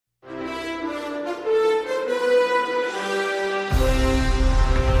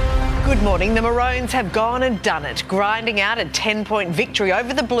Good morning. The Maroons have gone and done it, grinding out a 10-point victory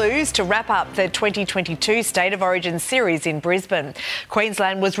over the Blues to wrap up the 2022 State of Origin series in Brisbane.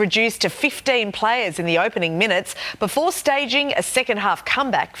 Queensland was reduced to 15 players in the opening minutes before staging a second-half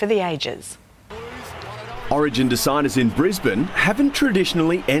comeback for the ages. Origin deciders in Brisbane haven't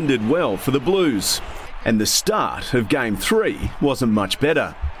traditionally ended well for the Blues. And the start of Game 3 wasn't much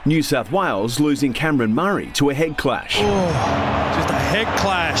better. New South Wales losing Cameron Murray to a head clash. Oh, just a head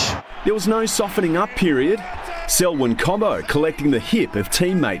clash. There was no softening up period. Selwyn Cobbo collecting the hip of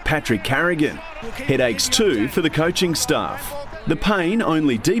teammate Patrick Carrigan. Headaches too for the coaching staff. The pain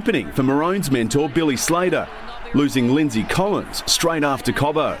only deepening for Maroons mentor Billy Slater, losing Lindsay Collins straight after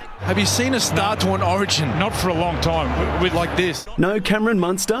Cobbo. Have you seen a start to an Origin? Not for a long time, with like this. No Cameron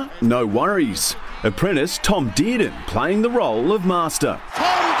Munster, no worries. Apprentice Tom Dearden playing the role of master.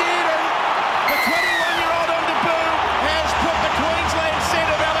 Tom Dearden, the 21-year-old on debut, has put the Queensland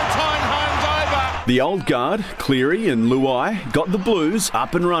centre Valentine Holmes over. The old guard, Cleary and Luai, got the Blues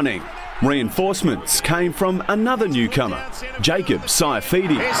up and running. Reinforcements came from another newcomer, Jacob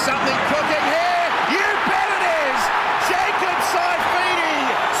Saifidi. There's something cooking here. You bet it is. Jacob Saifidi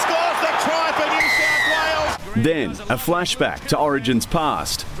scores the try for New South Wales. Then a flashback to Origin's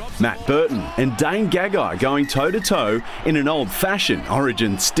past. Matt Burton and Dane Gagai going toe-to-toe in an old-fashioned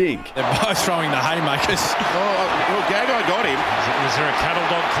Origin stink. They're both throwing the haymakers. Well, Gagai got him. Was there a cattle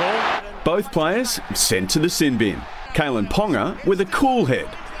dog call? Both players sent to the sin bin. Kalen Ponga with a cool head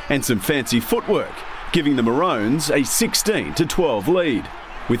and some fancy footwork, giving the Maroons a 16-12 lead.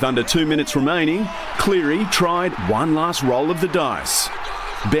 With under 2 minutes remaining, Cleary tried one last roll of the dice.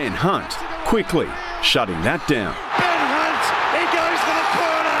 Ben Hunt quickly shutting that down. Ben Hunt, he goes for the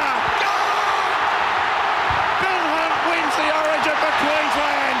corner. Ben Hunt wins the Origin for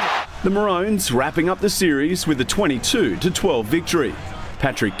Queensland. The Maroons wrapping up the series with a 22-12 victory.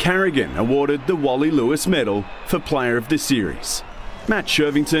 Patrick Carrigan awarded the Wally Lewis Medal for Player of the Series. Matt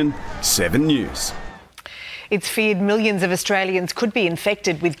Shervington, 7 News. It's feared millions of Australians could be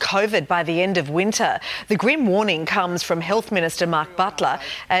infected with COVID by the end of winter. The grim warning comes from Health Minister Mark Butler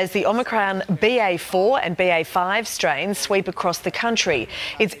as the Omicron BA4 and BA5 strains sweep across the country.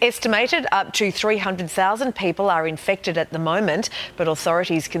 It's estimated up to 300,000 people are infected at the moment, but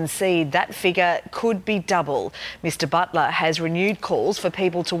authorities concede that figure could be double. Mr Butler has renewed calls for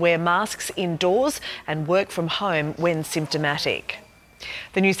people to wear masks indoors and work from home when symptomatic.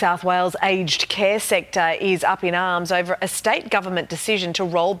 The New South Wales aged care sector is up in arms over a state government decision to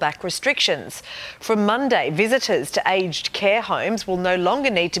roll back restrictions. From Monday, visitors to aged care homes will no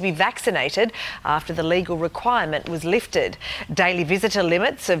longer need to be vaccinated after the legal requirement was lifted. Daily visitor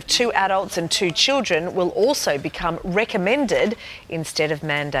limits of 2 adults and 2 children will also become recommended instead of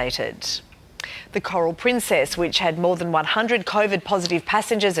mandated. The Coral Princess, which had more than 100 COVID-positive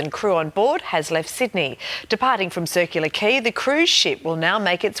passengers and crew on board, has left Sydney. Departing from Circular Quay, the cruise ship will now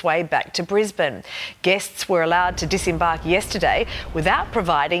make its way back to Brisbane. Guests were allowed to disembark yesterday without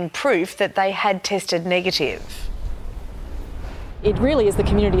providing proof that they had tested negative. It really is the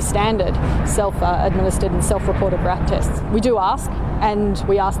community standard, self-administered and self-reported RAT tests. We do ask, and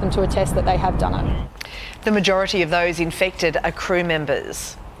we ask them to attest that they have done it. The majority of those infected are crew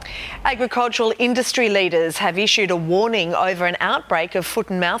members. Agricultural industry leaders have issued a warning over an outbreak of foot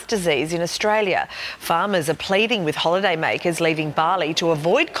and mouth disease in Australia. Farmers are pleading with holidaymakers leaving Bali to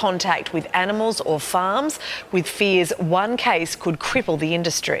avoid contact with animals or farms, with fears one case could cripple the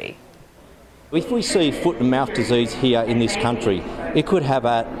industry. If we see foot and mouth disease here in this country, it could have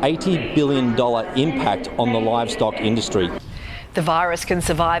an $80 billion impact on the livestock industry. The virus can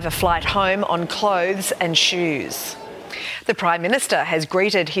survive a flight home on clothes and shoes. The Prime Minister has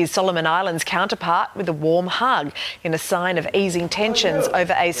greeted his Solomon Islands counterpart with a warm hug in a sign of easing tensions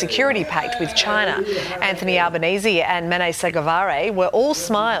over a security pact with China. Anthony Albanese and Mane Sogavare were all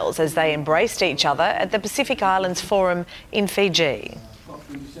smiles as they embraced each other at the Pacific Islands Forum in Fiji.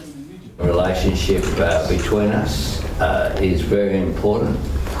 The relationship between us is very important,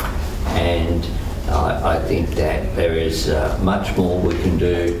 and I think that there is much more we can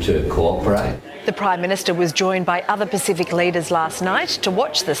do to cooperate. The Prime Minister was joined by other Pacific leaders last night to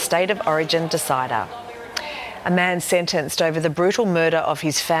watch the State of Origin decider. A man sentenced over the brutal murder of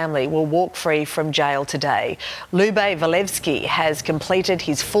his family will walk free from jail today. Lube Walewski has completed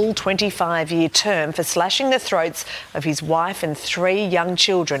his full 25-year term for slashing the throats of his wife and 3 young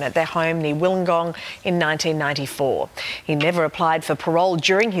children at their home near Wollongong in 1994. He never applied for parole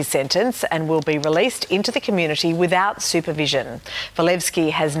during his sentence and will be released into the community without supervision.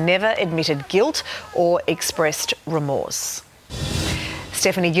 Walewski has never admitted guilt or expressed remorse.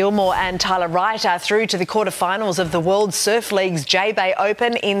 Stephanie Gilmore and Tyler Wright are through to the quarterfinals of the World Surf League's J-Bay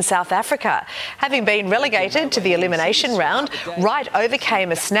Open in South Africa. Having been relegated to the elimination round, Wright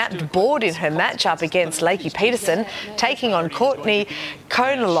overcame a snapped board in her match up against Lakey Peterson, taking on Courtney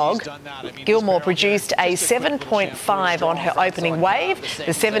Konolog. Gilmore produced a 7.5 on her opening wave,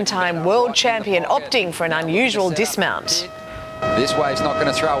 the 7-time world champion opting for an unusual dismount. This wave's not going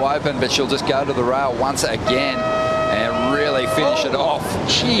to throw open, but she'll just go to the rail once again and really finish it off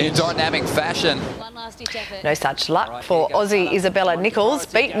in dynamic fashion. No such luck for Aussie Isabella Nichols,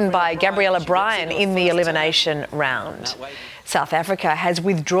 beaten by Gabriella Bryan in the elimination round. South Africa has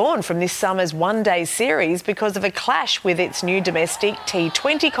withdrawn from this summer's one-day series because of a clash with its new domestic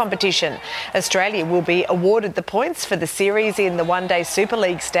T20 competition. Australia will be awarded the points for the series in the one-day Super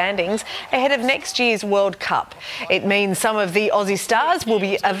League standings ahead of next year's World Cup. It means some of the Aussie stars will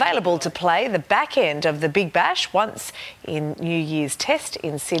be available to play the back end of the Big Bash once New Year's Test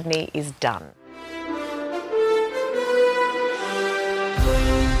in Sydney is done.